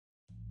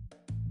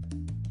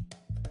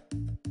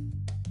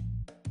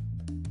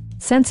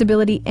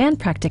sensibility, and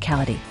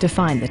practicality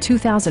define the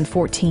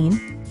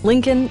 2014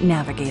 Lincoln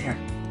Navigator.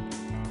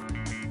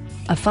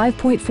 A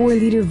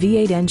 5.4-liter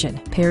V8 engine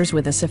pairs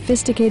with a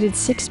sophisticated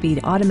 6-speed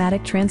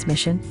automatic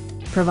transmission,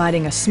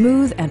 providing a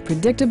smooth and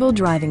predictable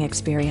driving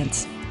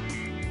experience.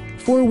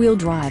 4-wheel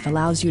drive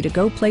allows you to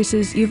go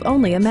places you've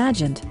only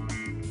imagined.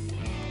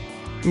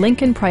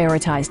 Lincoln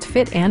prioritized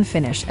fit and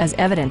finish as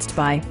evidenced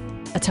by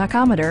a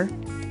tachometer,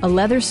 a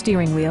leather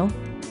steering wheel,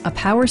 a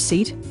power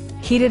seat,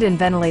 heated and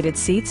ventilated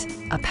seats,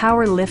 a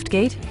power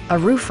liftgate, a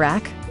roof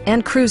rack,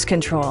 and cruise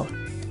control.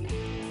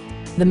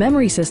 The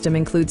memory system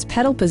includes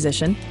pedal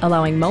position,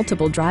 allowing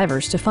multiple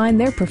drivers to find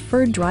their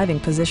preferred driving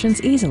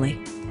positions easily.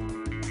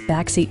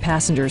 Backseat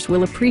passengers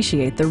will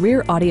appreciate the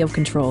rear audio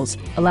controls,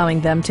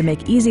 allowing them to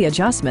make easy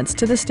adjustments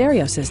to the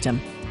stereo system.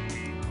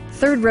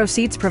 Third-row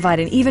seats provide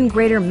an even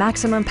greater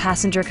maximum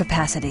passenger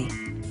capacity.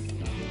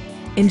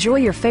 Enjoy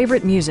your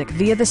favorite music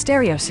via the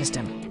stereo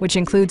system, which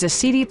includes a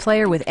CD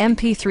player with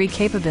MP3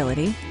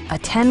 capability, a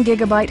 10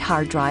 gigabyte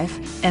hard drive,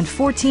 and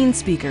 14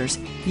 speakers,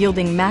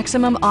 yielding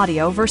maximum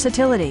audio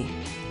versatility.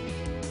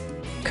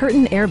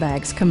 Curtain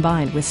airbags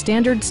combined with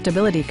standard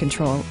stability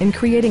control in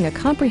creating a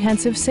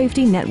comprehensive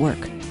safety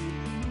network.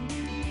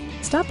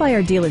 Stop by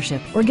our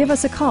dealership or give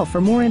us a call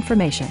for more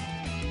information.